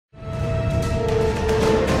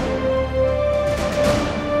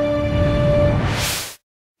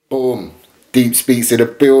Boom! Deepsspeaks in the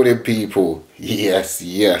building, people. Yes,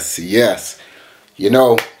 yes, yes. You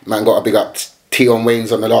know, man, got a big up Tion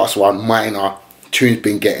Wayne's on the last one. Minor tune's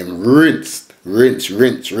been getting rinsed.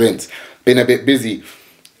 Been a bit busy.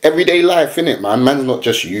 Everyday life, innit, man. Man's not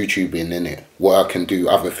just YouTubing, innit. Work and do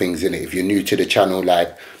other things, innit. If you're new to the channel,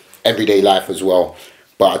 like, everyday life as well.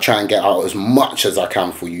 But I try and get out as much as I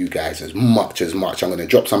can for you guys. As much. I'm going to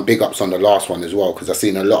drop some big ups on the last one as well, because I've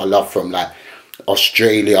seen a lot of love from, like,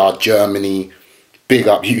 Australia, Germany. Big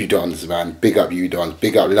up you dons, man. Big up you dons.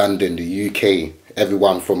 Big up London, the UK.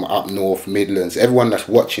 Everyone from up north, Midlands. Everyone that's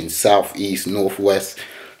watching, south, east, northwest.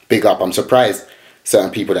 Big up. I'm surprised certain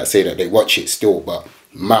people that say that they watch it still, but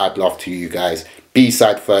mad love to you guys.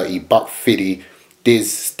 BSIDE 30, BUCKFIDDY, DIZZ,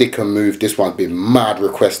 Sticker Move. This one's been mad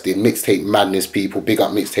requested. Mixtape Madness, people. Big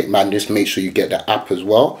up Mixtape Madness. Make sure you get the app as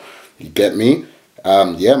well. You get me?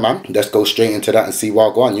 Yeah, man. Let's go straight into that and see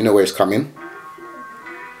what I go on. You know where it's coming.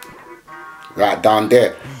 Right down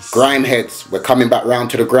there. Grime heads. We're coming back round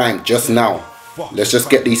to the grime just now. Let's just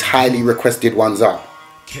get these highly requested ones up.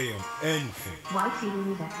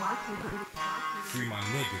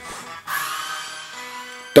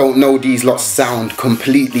 Don't know these lots sound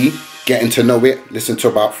completely. Getting to know it. Listen to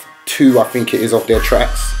about 2, I think it is, of their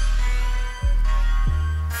tracks.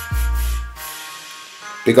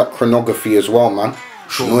 Big up Chronography as well, man.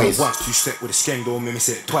 Noise. Once 2 step with a skeng, don't make me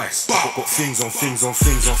say it twice. Got things on things on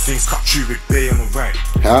things on things. Cut through with bay on the right.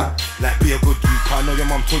 Huh? Like be a good dude. I know your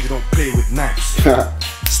mum told you don't play with knives.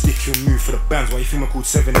 Stick your move for the bands. Why you think I called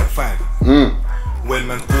 785? When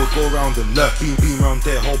man's bored, go round and lurk. Beam round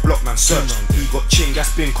there, whole block man search. He got ching,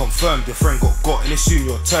 that's been confirmed. Your friend got and it's soon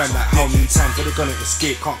your turn. Like how many times are they gonna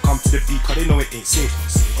escape? Can't come to the beat cause they know it ain't safe.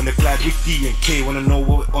 On the glide with D and K, wanna know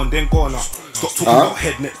what we're on, then go on now. Stop talking about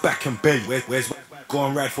head, neck, back and belly. Where's go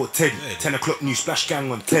and ride for Teddy. 10 o'clock new splash gang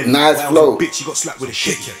on 10. Nice flow. Bitch, you got slapped with a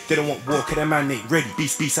shit. They don't want walk, that man ain't ready.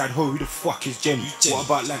 B-side ho, who the fuck is Jenny? What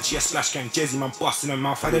about lunch? Yeah, splash gang Jezzy, man busting her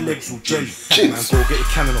mouth, how the legs all jelly. Man, go get the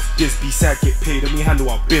cannon off this. B-side get paid and we handle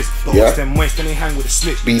our biz. But watch them waste and they hang with a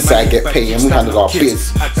snitch. B-side get paid and we handle our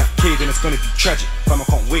biz. At that K, then it's gonna be tragic. Fam, I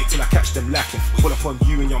can't wait till I catch them lacking. Pull up on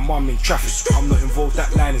you and your mum in traffic. I'm not involved,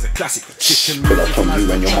 that line is a classic. Pull up on you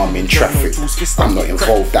and your mum in traffic. I'm not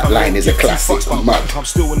involved, that line is a classic. I'm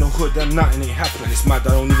still in the hood and nothing ain't happening. It's mad,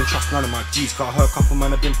 I don't even trust none of my G's. Cause I heard a couple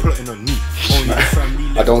man have been plotting on me.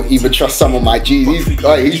 I don't even trust some of my G's.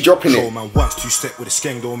 He's dropping it. Man, once 2 step with a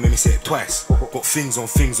skeng, don't make me say it twice. Got things on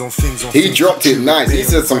things on things on. He dropped it nice. He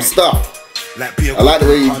said some stuff. I like the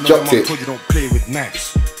way he dropped it. You don't play with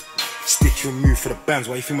knives. Stick your move for the bands.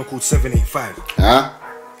 Why you think I called 785? Huh?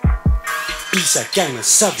 B-side gang and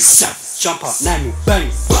savage. Jump up, 9 mil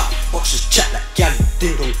bang. Boxers chat like galley.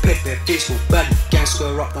 Ding dong peg their face no belly. Gang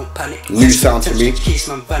square up, don't panic. New sound to me. Case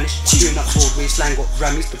man vanish. Chewing up sword waistline got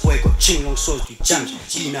rammies. The boy got ching long swords do jams.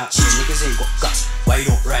 Eating out cheese, niggas ain't got guts. Why you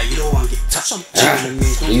don't ride? You don't want to get touched.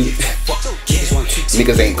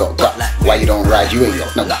 Niggas ain't got guts. Why you don't ride? You ain't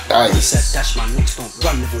got no guts. He said dash my next don't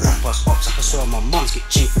run. Never run past ops. I saw my mums get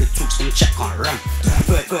ching for the troops. Then the chat can't run.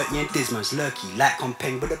 30 and DIZZ man's lurky. Like I'm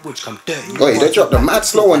paying but the butch come dirty. Wait, they dropped a mad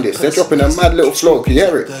slow on this. They're dropping a mad little flow. Can you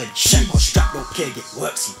hear it? Strap don't care, get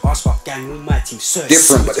worksy. Ask about gang, all my team search.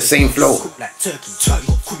 Different but the same flow. Cook like turkey.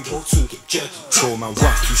 Whole team get jerky. Troll man,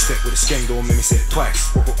 once 2 step with a skeng, don't make me say it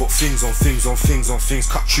twice. Got things on things on things on things.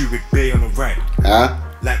 Cut through with bay on the right. Huh?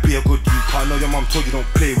 Like be a good dude. I know your mum told you don't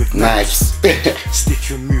play with knives. Stick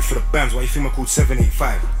your move for the bands. Why you think I called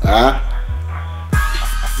 785? Huh?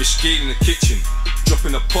 I fish skate in the kitchen.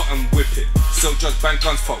 Dropping a pot and whip it. Sell drugs, bank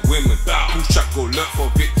guns, fuck women. Pull trap, go lurk for a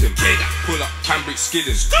victim. Pull up, handbrake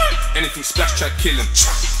skidding. Anything splash, try kill him.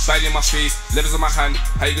 Bang in my face, levers on my hand.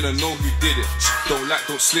 How you gonna know who did it? Don't like,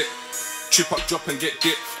 don't slip. Trip up, drop and get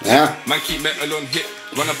dipped. Yeah. Man keep metal on hit.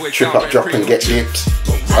 Run a boy trip down, up, drop and get dipped.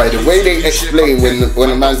 The way they explain when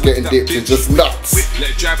a man's getting dipped is just nuts.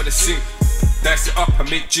 Let it drive at the sink. Dice it up and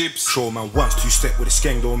make jibs. Troll man, once 2 step with a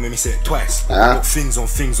skeng, don't make me say it twice. Got things on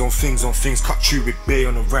things on things on things. Cut through with bay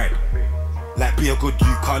on the right. Like be a good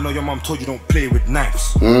dude. Cause I know your mum told you don't play with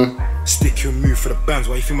knives. Stick your move for the bands.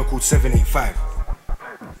 Why you think I called 785?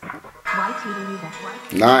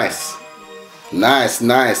 Nice.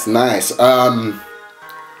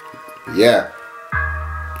 Yeah.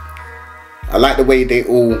 I like the way they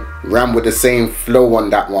all ran with the same flow on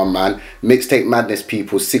that one, man. Mixtape Madness,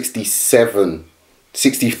 people, 63,000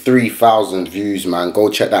 views, man. Go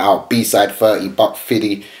check that out. BSIDE 30,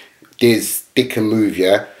 BUCKFIDDY, DIZZ, Sticker Move,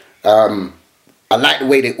 yeah. I like the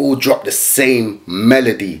way they all drop the same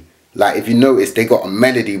melody. Like, if you notice, they got a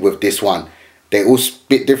melody with this one. They all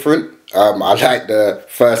spit different. I like the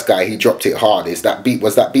first guy, he dropped it hard. Was that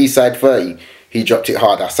BSIDE 30? he dropped it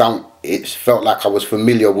hard. It felt like I was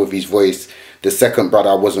familiar with his voice. The second brother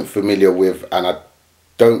I wasn't familiar with, and I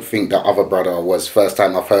don't think the other brother was. First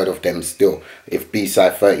time I've heard of them still. If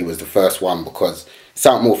BSIDE 30 was the first one, because it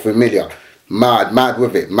sounded more familiar. Mad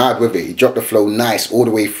with it, mad with it. He dropped the flow nice all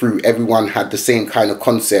the way through. Everyone had the same kind of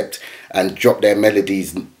concept and dropped their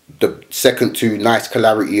melodies. The second two, nice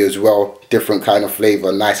clarity as well. Different kind of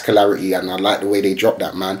flavor, nice clarity, and I like the way they dropped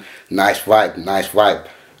that, man. Nice vibe, nice vibe.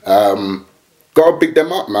 Gotta big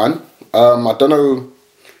them up, man. I don't know.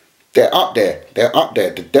 They're up there. They're up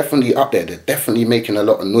there. They're definitely up there. They're definitely making a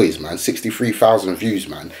lot of noise, man. 63,000 views,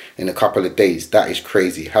 man, in a couple of days. That is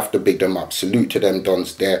crazy. Have to big them up. Salute to them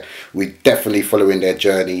dons there. We're definitely following their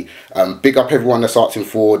journey. Big up everyone that's asking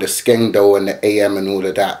for the Skengdo and the AM and all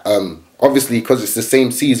of that. Obviously, because it's the same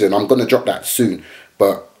season, I'm going to drop that soon.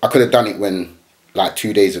 But I could have done it like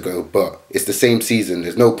 2 days ago. But it's the same season.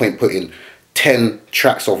 There's no point putting 10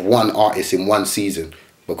 tracks of one artist in one season.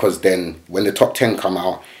 Because then when the top 10 come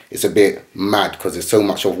out, it's a bit mad because there's so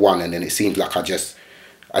much of one, and then it seems like I just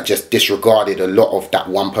disregarded a lot of that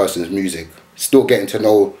one person's music. Still getting to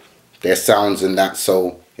know their sounds and that,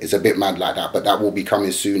 so it's a bit mad like that. But that will be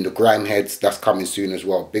coming soon. The Grime Heads, that's coming soon as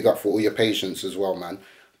well. Big up for all your patience as well, man.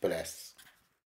 Bless.